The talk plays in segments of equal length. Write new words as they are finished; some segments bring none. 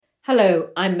Hello,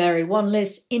 I'm Mary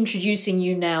Wanless, introducing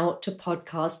you now to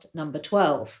podcast number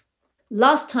 12.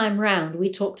 Last time round, we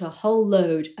talked a whole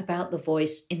load about the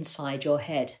voice inside your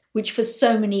head, which for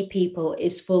so many people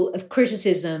is full of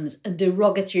criticisms and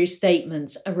derogatory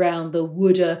statements around the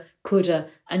woulda, coulda,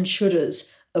 and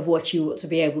shouldas of what you ought to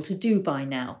be able to do by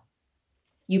now.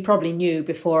 You probably knew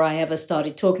before I ever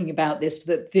started talking about this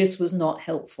that this was not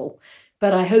helpful,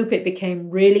 but I hope it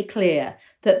became really clear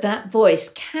that that voice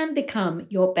can become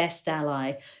your best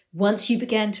ally once you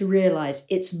begin to realize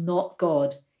it's not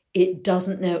God. It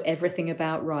doesn't know everything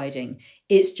about riding.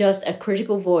 It's just a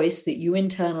critical voice that you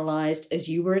internalized as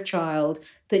you were a child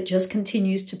that just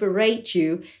continues to berate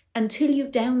you until you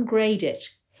downgrade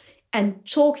it and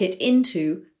talk it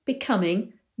into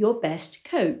becoming your best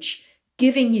coach,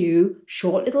 giving you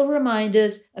short little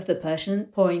reminders of the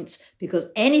pertinent points, because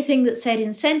anything that's said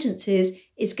in sentences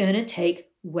is going to take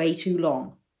way too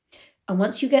long. And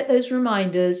once you get those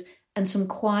reminders and some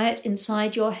quiet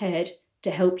inside your head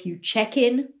to help you check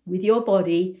in with your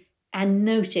body and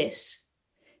notice,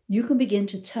 you can begin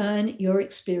to turn your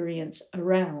experience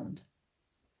around.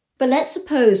 But let's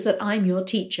suppose that I'm your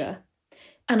teacher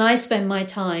and I spend my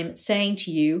time saying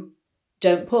to you,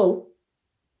 don't pull.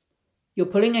 You're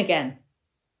pulling again.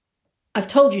 I've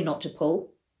told you not to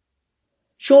pull.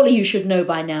 Surely you should know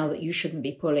by now that you shouldn't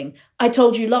be pulling. I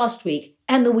told you last week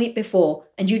and the week before,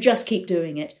 and you just keep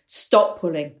doing it. Stop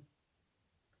pulling.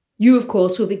 You, of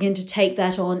course, will begin to take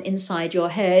that on inside your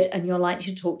head, and you're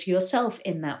likely to talk to yourself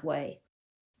in that way.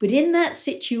 But in that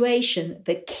situation,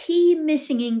 the key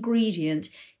missing ingredient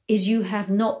is you have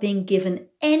not been given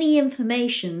any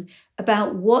information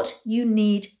about what you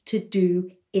need to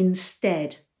do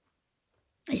instead.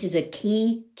 This is a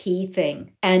key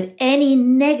thing. And any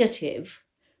negative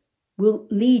will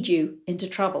lead you into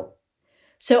trouble.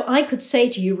 So I could say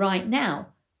to you right now,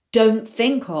 don't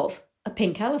think of a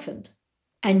pink elephant.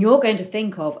 And you're going to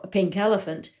think of a pink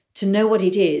elephant to know what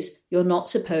it is you're not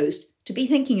supposed to be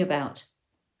thinking about.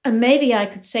 And maybe I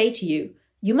could say to you,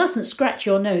 you mustn't scratch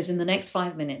your nose in the next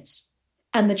 5 minutes.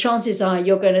 And the chances are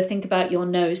you're going to think about your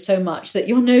nose so much that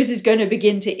your nose is going to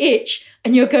begin to itch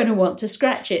and you're going to want to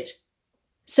scratch it.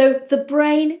 So the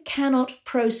brain cannot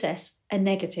process a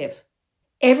negative.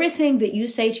 Everything that you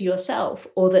say to yourself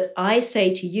or that I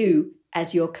say to you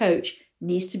as your coach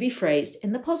needs to be phrased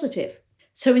in the positive.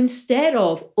 So instead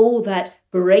of all that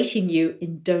berating you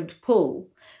in don't pull,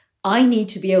 I need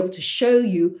to be able to show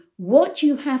you what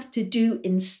you have to do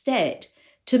instead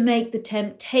to make the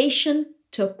temptation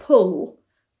to pull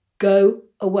go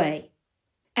away.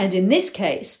 And in this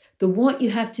case, the what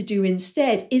you have to do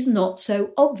instead is not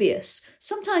so obvious.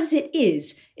 Sometimes it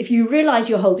is. If you realize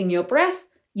you're holding your breath,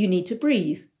 you need to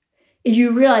breathe. If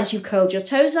you realize you've curled your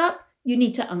toes up, you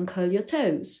need to uncurl your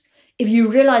toes. If you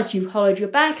realize you've hollowed your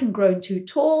back and grown too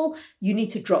tall, you need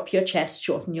to drop your chest,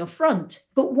 shorten your front.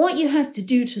 But what you have to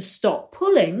do to stop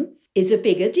pulling is a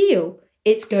bigger deal.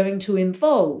 It's going to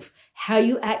involve how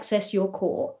you access your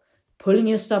core, pulling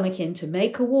your stomach in to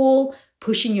make a wall,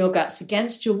 pushing your guts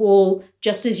against your wall,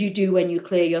 just as you do when you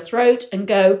clear your throat and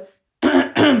go.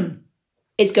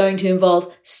 It's going to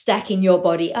involve stacking your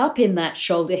body up in that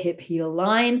shoulder, hip, heel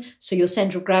line. So your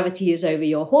center of gravity is over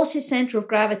your horse's center of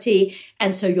gravity.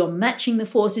 And so you're matching the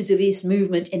forces of this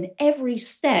movement in every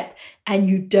step, and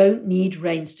you don't need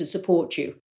reins to support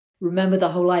you. Remember the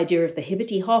whole idea of the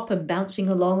hippity hop and bouncing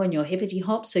along on your hippity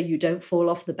hop so you don't fall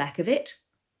off the back of it?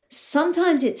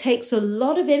 Sometimes it takes a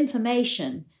lot of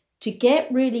information to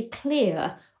get really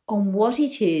clear on what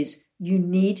it is you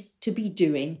need to be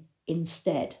doing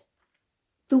instead.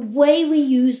 The way we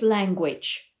use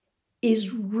language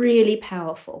is really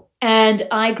powerful. And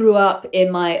I grew up in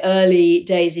my early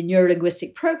days in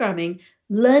neurolinguistic programming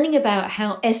learning about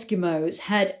how Eskimos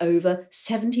had over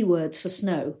 70 words for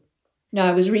snow. Now,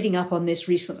 I was reading up on this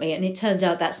recently, and it turns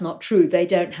out that's not true. They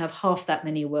don't have half that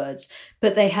many words,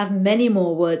 but they have many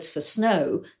more words for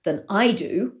snow than I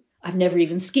do. I've never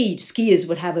even skied. Skiers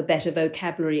would have a better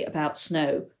vocabulary about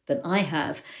snow than I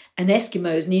have. And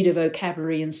Eskimos need a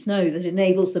vocabulary in snow that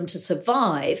enables them to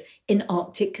survive in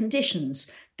Arctic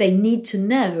conditions. They need to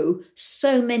know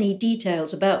so many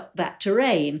details about that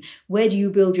terrain. Where do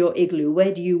you build your igloo?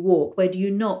 Where do you walk? Where do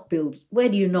you not build? Where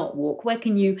do you not walk? Where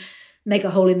can you make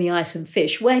a hole in the ice and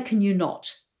fish? Where can you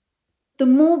not? The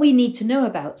more we need to know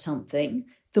about something,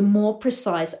 the more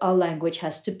precise our language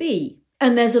has to be.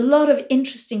 And there's a lot of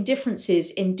interesting differences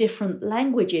in different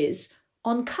languages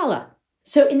on colour.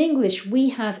 So in English, we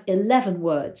have 11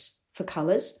 words for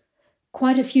colours.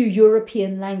 Quite a few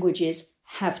European languages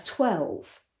have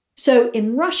 12. So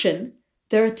in Russian,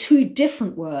 there are 2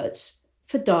 different words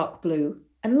for dark blue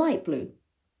and light blue.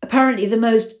 Apparently, the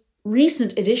most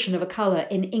recent addition of a colour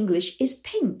in English is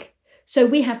pink. So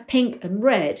we have pink and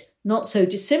red, not so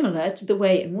dissimilar to the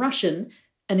way in Russian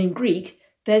and in Greek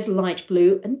there's light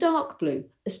blue and dark blue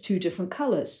as two different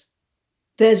colours.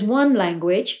 There's one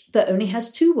language that only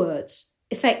has two words,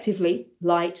 effectively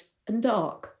light and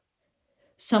dark.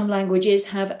 Some languages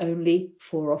have only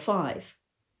 4 or 5.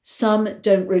 Some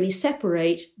don't really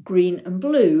separate green and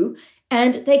blue,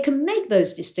 and they can make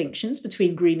those distinctions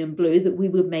between green and blue that we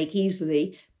would make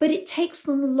easily, but it takes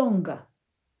them longer.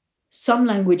 Some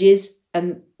languages,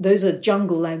 and those are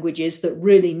jungle languages that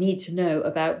really need to know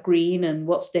about green and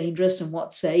what's dangerous and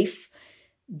what's safe,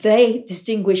 they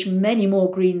distinguish many more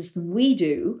greens than we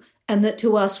do, and that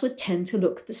to us would tend to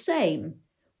look the same.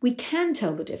 We can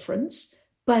tell the difference,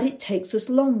 but it takes us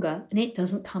longer and it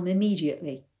doesn't come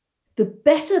immediately. The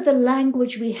better the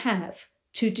language we have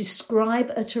to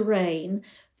describe a terrain,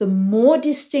 the more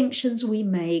distinctions we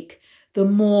make, the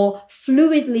more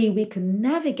fluidly we can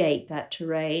navigate that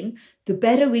terrain, the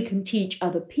better we can teach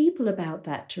other people about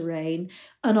that terrain,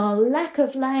 and our lack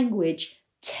of language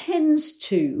tends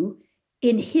to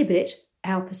inhibit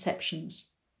our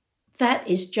perceptions. That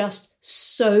is just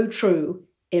so true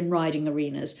in riding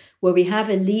arenas, where we have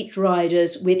elite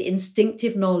riders with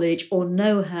instinctive knowledge or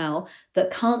know-how that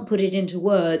can't put it into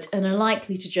words and are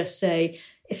likely to just say,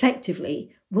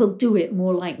 effectively, "Well, do it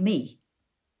more like me."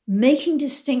 Making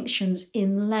distinctions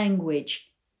in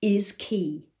language is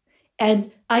key.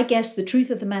 And I guess the truth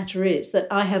of the matter is that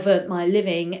I have earned my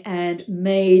living and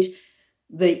made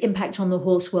the impact on the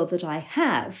horse world that I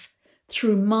have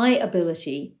through my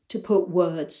ability to put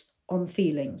words on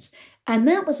feelings. And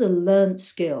that was a learned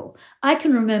skill. I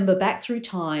can remember back through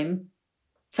time,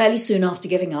 fairly soon after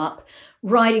giving up,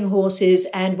 riding horses,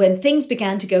 and when things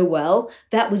began to go well,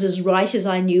 that was as right as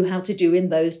I knew how to do in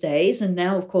those days. And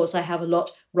now, of course, I have a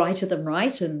lot righter than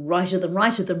right and righter than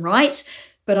righter than right,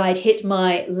 but I'd hit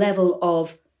my level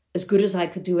of as good as I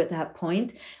could do at that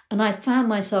point. And I found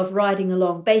myself riding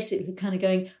along, basically kind of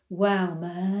going, "Wow,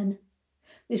 man."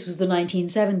 This was the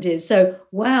 1970s, so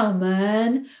 "wow,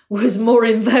 man" was more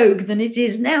in vogue than it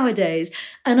is nowadays.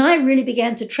 And I really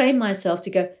began to train myself to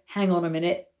go, hang on a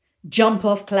minute, jump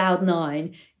off cloud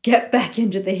 9, get back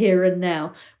into the here and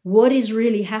now. What is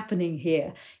really happening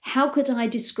here? How could I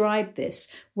describe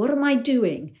this? What am I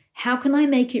doing? How can I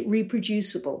make it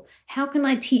reproducible? How can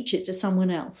I teach it to someone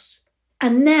else?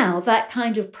 And now that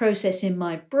kind of process in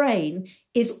my brain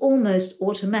is almost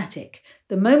automatic.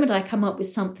 The moment I come up with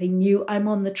something new, I'm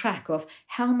on the track of,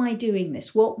 how am I doing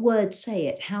this? What words say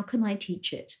it? How can I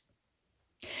teach it?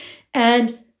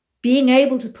 And being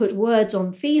able to put words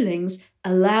on feelings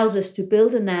allows us to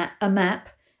build a map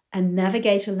and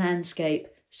navigate a landscape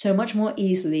so much more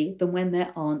easily than when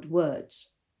there aren't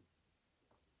words.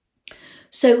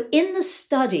 So in the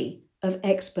study of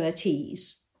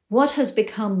expertise, what has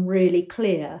become really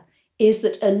clear is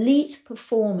that elite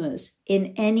performers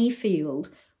in any field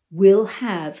will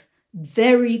have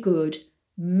very good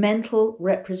mental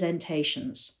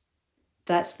representations.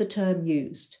 That's the term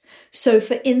used. So,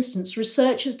 for instance,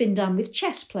 research has been done with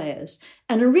chess players,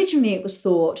 and originally it was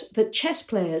thought that chess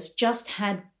players just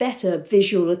had better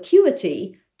visual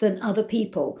acuity than other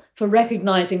people for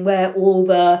recognizing where all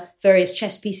the various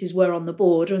chess pieces were on the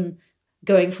board and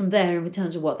going from there in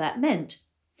terms of what that meant.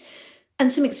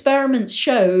 And some experiments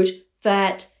showed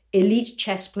that elite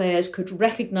chess players could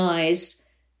recognize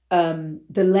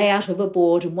the layout of a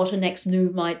board and what a next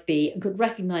move might be, and could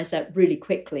recognize that really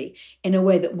quickly in a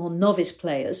way that more novice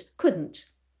players couldn't.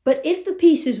 But if the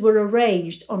pieces were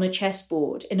arranged on a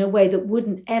chessboard in a way that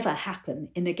wouldn't ever happen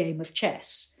in a game of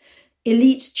chess,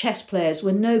 elite chess players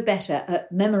were no better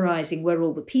at memorizing where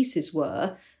all the pieces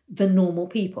were than normal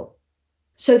people.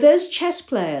 So those chess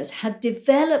players had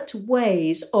developed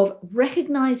ways of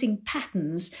recognizing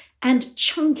patterns and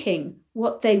chunking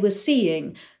what they were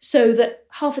seeing so that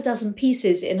half a dozen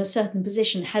pieces in a certain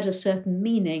position had a certain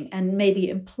meaning and maybe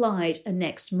implied a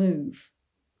next move.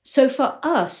 So for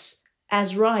us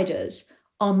as riders,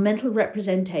 our mental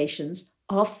representations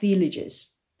are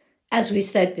feelages. As we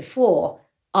said before,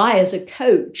 I as a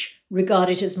coach regard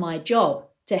it as my job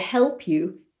to help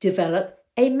you develop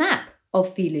a map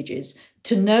of feelages,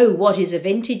 to know what is a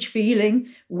vintage feeling,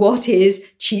 what is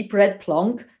cheap red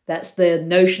plonk. That's the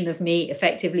notion of me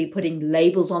effectively putting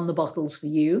labels on the bottles for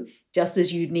you, just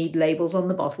as you'd need labels on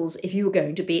the bottles if you were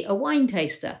going to be a wine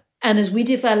taster. And as we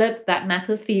develop that map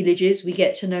of feelages, we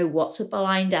get to know what's a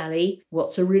blind alley,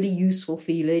 what's a really useful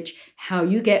feelage, how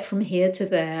you get from here to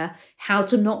there, how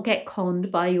to not get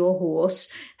conned by your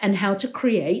horse, and how to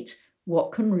create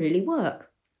what can really work.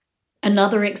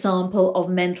 Another example of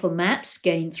mental maps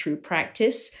gained through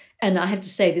practice And I have to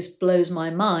say, this blows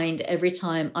my mind every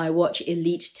time I watch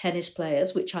elite tennis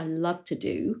players, which I love to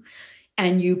do.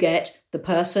 And you get the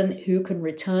person who can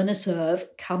return a serve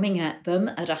coming at them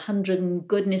at 100 and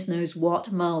goodness knows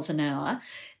what miles an hour,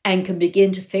 and can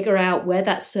begin to figure out where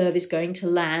that serve is going to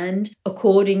land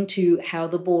according to how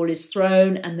the ball is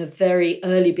thrown and the very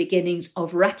early beginnings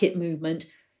of racket movement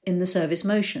in the service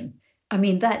motion. I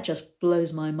mean, that just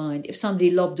blows my mind. If somebody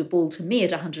lobbed a ball to me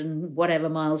at 100 and whatever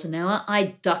miles an hour,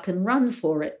 I'd duck and run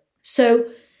for it. So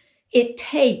it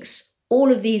takes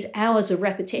all of these hours of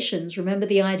repetitions. Remember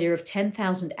the idea of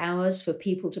 10,000 hours for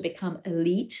people to become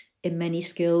elite in many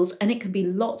skills, and it can be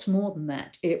lots more than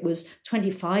that. It was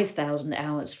 25,000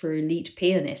 hours for elite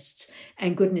pianists,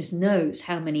 and goodness knows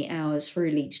how many hours for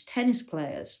elite tennis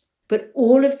players. But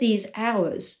all of these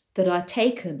hours that are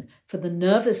taken for the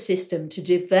nervous system to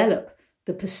develop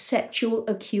the perceptual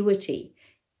acuity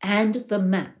and the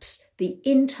maps, the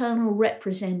internal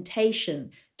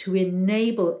representation to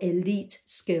enable elite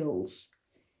skills.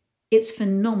 It's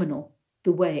phenomenal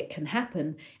the way it can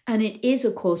happen. And it is,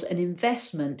 of course, an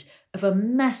investment of a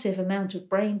massive amount of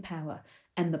brain power.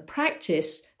 And the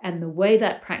practice and the way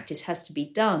that practice has to be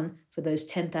done for those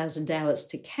 10,000 hours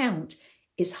to count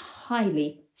is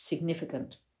highly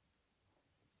significant.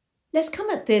 Let's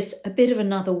come at this a bit of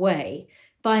another way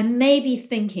by maybe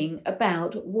thinking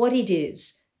about what it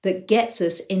is that gets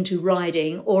us into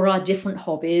riding or our different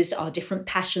hobbies, our different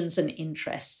passions and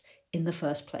interests in the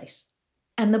first place.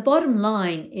 And the bottom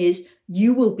line is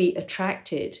you will be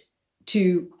attracted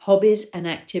to hobbies and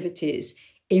activities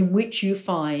in which you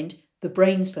find the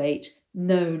brain state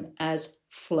known as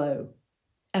flow.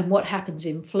 And what happens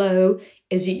in flow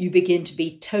is that you begin to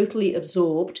be totally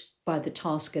absorbed by the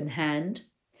task in hand.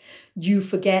 You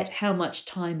forget how much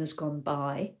time has gone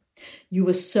by. You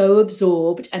are so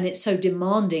absorbed and it's so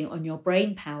demanding on your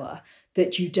brain power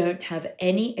that you don't have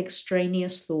any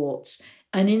extraneous thoughts.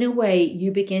 And in a way, you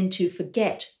begin to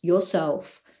forget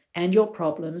yourself and your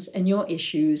problems and your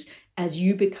issues as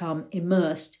you become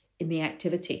immersed in the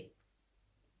activity.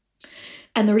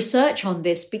 And the research on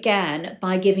this began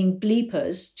by giving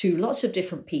bleepers to lots of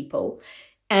different people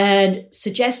and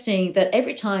suggesting that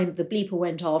every time the bleeper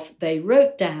went off, they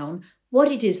wrote down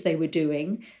what it is they were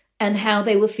doing and how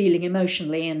they were feeling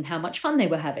emotionally and how much fun they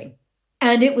were having.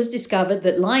 And it was discovered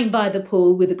that lying by the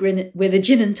pool with a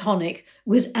gin and tonic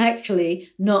was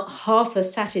actually not half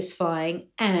as satisfying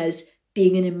as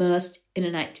being immersed in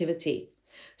an activity.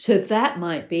 So that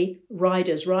might be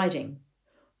riders riding,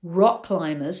 rock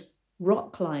climbers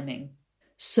rock climbing,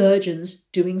 surgeons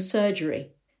doing surgery,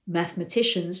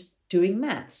 mathematicians doing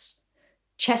maths,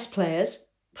 chess players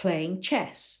playing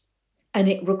chess. And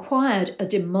it required a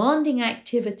demanding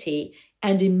activity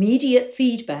and immediate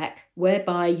feedback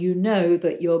whereby you know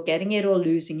that you're getting it or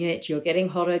losing it, you're getting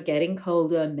hotter, getting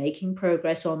colder, making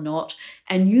progress or not,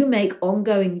 and you make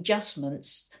ongoing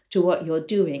adjustments to what you're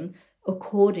doing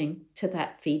according to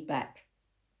that feedback.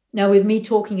 Now, with me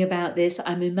talking about this,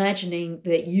 I'm imagining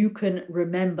that you can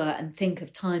remember and think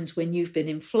of times when you've been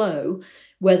in flow,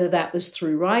 whether that was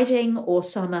through riding or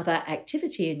some other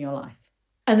activity in your life.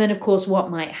 And then, of course, what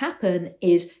might happen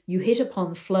is you hit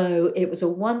upon flow. It was a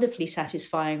wonderfully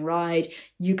satisfying ride.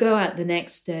 You go out the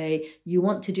next day, you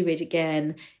want to do it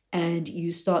again, and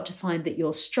you start to find that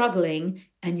you're struggling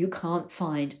and you can't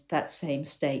find that same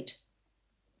state.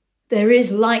 There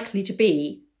is likely to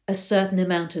be a certain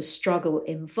amount of struggle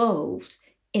involved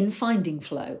in finding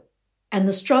flow. And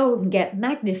the struggle can get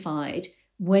magnified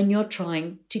when you're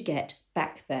trying to get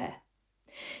back there.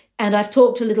 And I've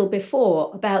talked a little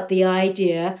before about the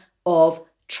idea of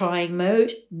trying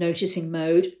mode, noticing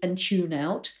mode, and tune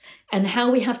out, and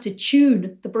how we have to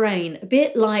tune the brain, a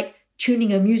bit like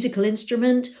tuning a musical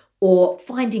instrument or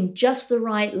finding just the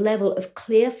right level of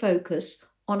clear focus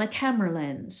on a camera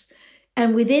lens.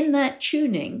 And within that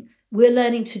tuning, we're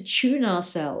learning to tune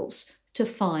ourselves to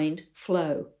find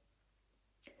flow.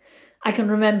 I can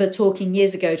remember talking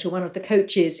years ago to one of the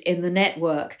coaches in the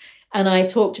network, and I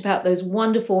talked about those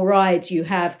wonderful rides you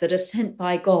have that are sent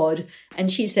by God.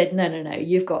 And she said, no,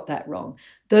 you've got that wrong.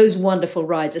 Those wonderful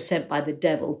rides are sent by the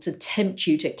devil to tempt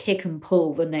you to kick and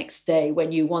pull the next day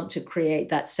when you want to create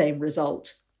that same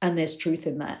result. And there's truth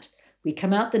in that. We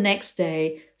come out the next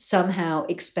day somehow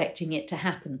expecting it to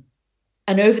happen.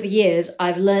 And over the years,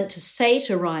 I've learned to say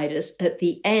to riders at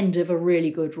the end of a really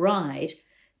good ride,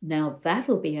 now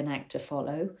that'll be an act to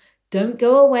follow. Don't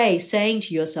go away saying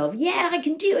to yourself, yeah, I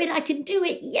can do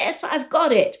it. Yes, I've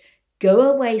got it. Go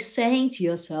away saying to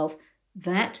yourself,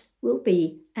 that will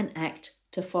be an act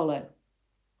to follow.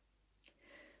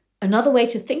 Another way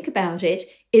to think about it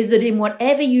is that in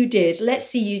whatever you did, let's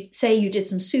say you did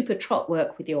some super trot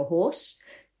work with your horse.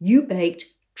 You baked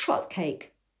trot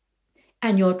cake.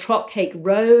 And your trot cake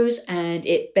rose and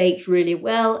it baked really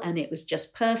well and it was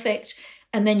just perfect.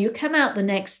 And then you come out the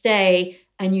next day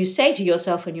and you say to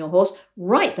yourself and your horse,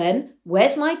 right then,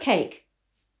 where's my cake?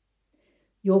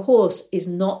 Your horse is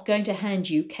not going to hand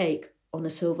you cake on a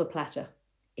silver platter.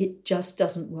 It just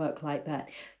doesn't work like that.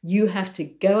 You have to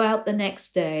go out the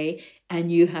next day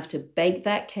and you have to bake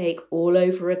that cake all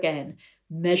over again,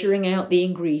 measuring out the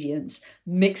ingredients,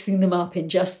 mixing them up in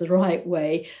just the right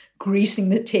way, greasing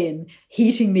the tin,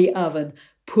 heating the oven,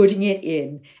 putting it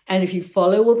in. And if you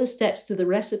follow all the steps to the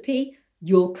recipe,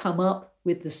 you'll come up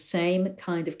with the same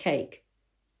kind of cake.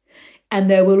 And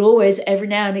there will always, every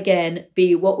now and again,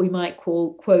 be what we might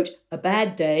call, quote, a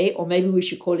bad day, or maybe we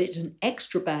should call it an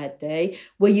extra bad day,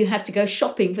 where you have to go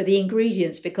shopping for the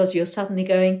ingredients because you're suddenly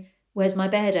going, where's my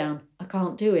bear down? I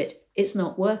can't do it. It's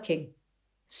not working.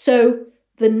 So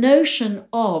the notion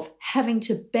of having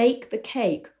to bake the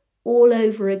cake all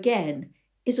over again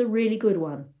is a really good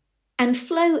one. And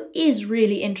flow is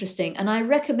really interesting, and I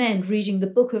recommend reading the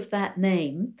book of that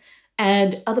name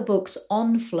and other books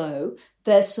on flow.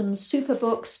 There's some super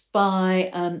books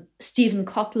by Stephen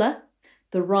Kotler.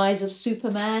 The Rise of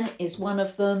Superman is one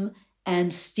of them,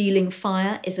 and Stealing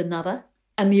Fire is another.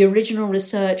 And the original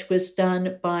research was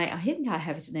done by, I think I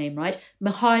have his name right,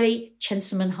 Mihaly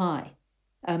Csikszentmihalyi.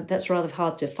 That's rather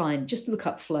hard to find. Just look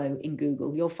up flow in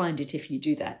Google. You'll find it if you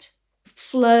do that.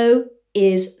 Flow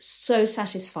is so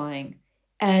satisfying.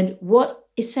 And what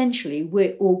essentially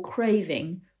we're all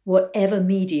craving, whatever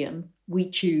medium we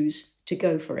choose to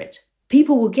go for it.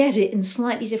 People will get it in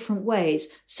slightly different ways.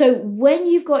 So when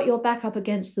you've got your back up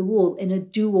against the wall in a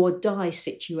do or die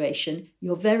situation,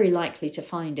 you're very likely to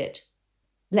find it.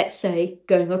 Let's say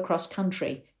going across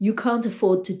country. You can't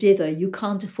afford to dither. You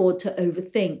can't afford to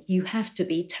overthink. You have to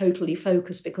be totally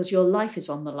focused because your life is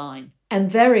on the line. And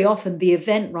very often the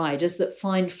event riders that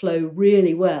find flow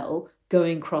really well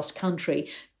going cross country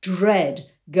dread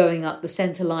going up the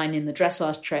centre line in the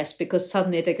dressage tress because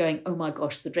suddenly they're going, oh my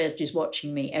gosh, the dredge is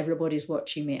watching me. Everybody's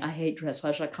watching me. I hate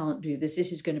dressage. I can't do this.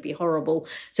 This is going to be horrible.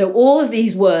 So all of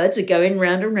these words are going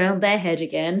round and round their head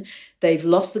again. They've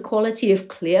lost the quality of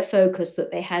clear focus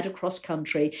that they had across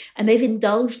country, and they've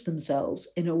indulged themselves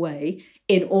in a way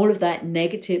in all of that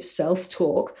negative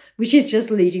self-talk, which is just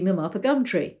leading them up a gum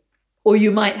tree. Or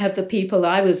you might have the people,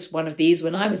 I was one of these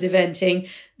when I was eventing,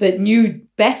 that knew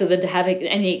better than to have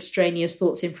any extraneous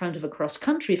thoughts in front of a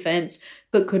cross-country fence,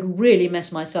 but could really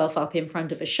mess myself up in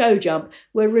front of a show jump,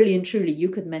 where really and truly you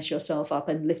could mess yourself up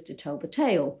and live to tell the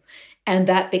tale. And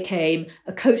that became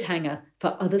a coat hanger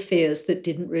for other fears that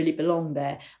didn't really belong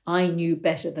there. I knew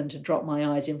better than to drop my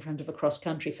eyes in front of a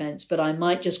cross-country fence, but I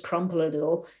might just crumple a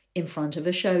little in front of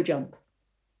a show jump.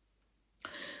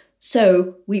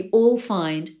 So we all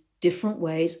find different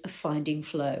ways of finding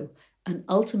flow. And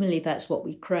ultimately, that's what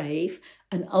we crave.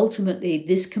 And ultimately,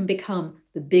 this can become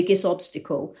the biggest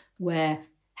obstacle where,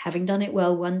 having done it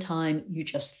well one time, you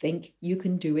just think you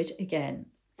can do it again.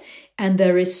 And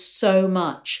there is so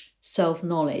much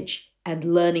self-knowledge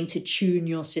and learning to tune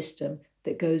your system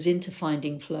that goes into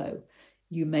finding flow.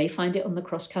 You may find it on the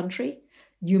cross country.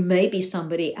 You may be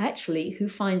somebody actually who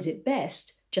finds it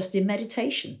best just in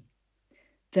meditation.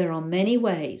 There are many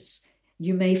ways.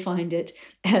 You may find it,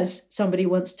 as somebody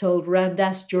once told Ram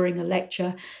Dass during a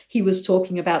lecture, he was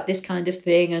talking about this kind of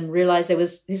thing and realized there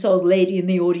was this old lady in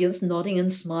the audience nodding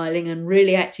and smiling and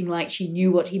really acting like she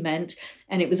knew what he meant.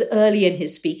 And it was early in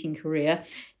his speaking career.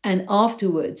 And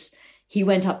afterwards, he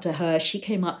went up to her, she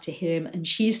came up to him, and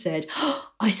she said,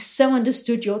 oh, I so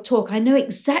understood your talk. I know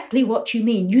exactly what you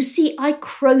mean. You see, I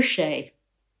crochet.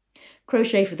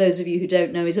 Crochet, for those of you who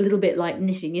don't know, is a little bit like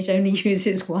knitting. It only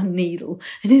uses one needle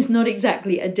and is not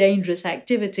exactly a dangerous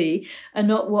activity and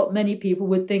not what many people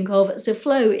would think of as a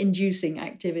flow-inducing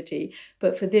activity.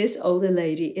 But for this older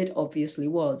lady, it obviously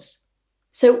was.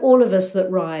 So all of us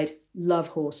that ride love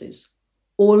horses.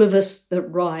 All of us that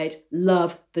ride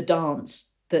love the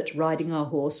dance that riding our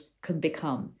horse can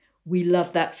become. We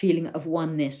love that feeling of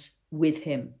oneness with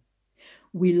him.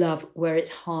 We love where it's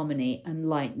harmony and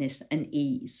lightness and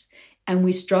ease. And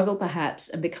we struggle perhaps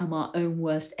and become our own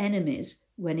worst enemies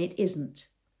when it isn't.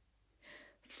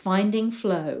 Finding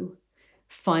flow,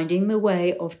 finding the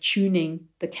way of tuning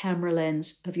the camera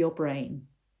lens of your brain,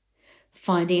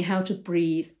 finding how to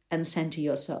breathe and center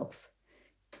yourself,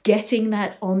 getting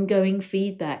that ongoing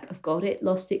feedback of got it,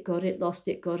 lost it, got it, lost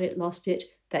it, got it, lost it,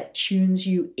 that tunes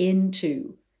you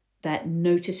into that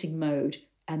noticing mode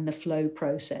and the flow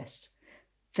process.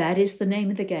 That is the name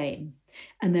of the game.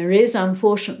 And there is,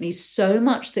 unfortunately, so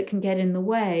much that can get in the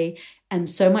way and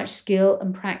so much skill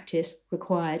and practice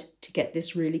required to get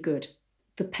this really good.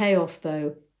 The payoff,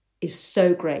 though, is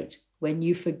so great when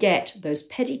you forget those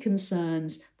petty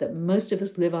concerns that most of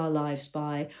us live our lives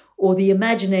by, or the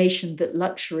imagination that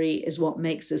luxury is what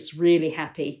makes us really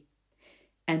happy,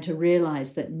 and to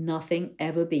realize that nothing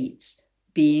ever beats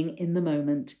being in the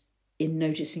moment, in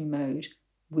noticing mode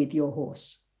with your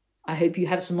horse. I hope you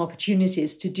have some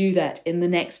opportunities to do that in the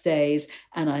next days,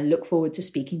 and I look forward to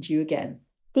speaking to you again.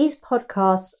 These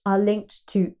podcasts are linked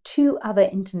to 2 other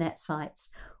internet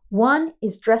sites. One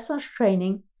is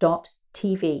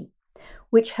dressagetraining.tv,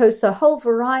 which hosts a whole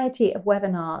variety of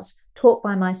webinars taught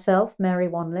by myself, Mary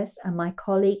Wanless, and my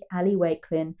colleague Ali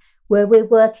Wakelin, where we're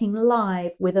working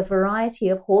live with a variety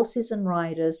of horses and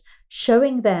riders,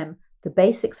 showing them the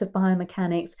basics of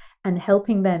biomechanics and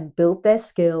helping them build their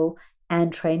skill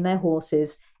and train their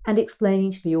horses, and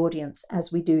explaining to the audience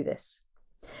as we do this.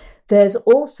 There's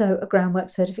also a groundwork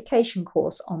certification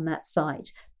course on that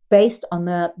site based on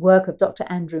the work of Dr.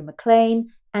 Andrew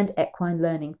McLean and equine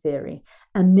learning theory.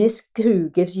 And this too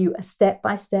gives you a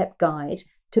step-by-step guide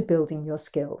to building your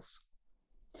skills.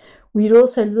 We'd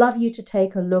also love you to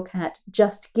take a look at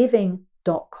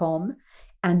justgiving.com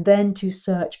and then to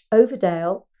search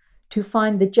Overdale to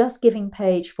find the Just Giving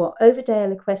page for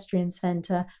Overdale Equestrian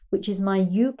Centre, which is my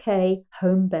UK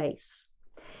home base.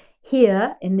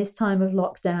 Here, in this time of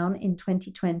lockdown in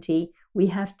 2020, we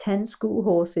have 10 school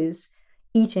horses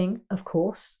eating, of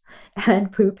course,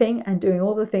 and pooping and doing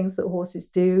all the things that horses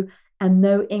do, and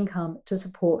no income to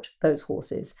support those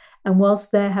horses. And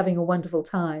whilst they're having a wonderful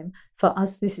time, for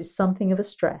us, this is something of a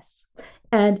stress.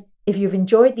 And if you've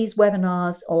enjoyed these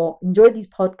webinars or enjoyed these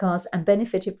podcasts and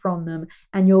benefited from them,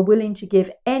 and you're willing to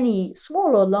give any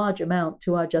small or large amount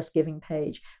to our Just Giving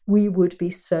page, we would be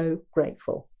so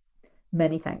grateful.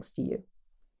 Many thanks to you.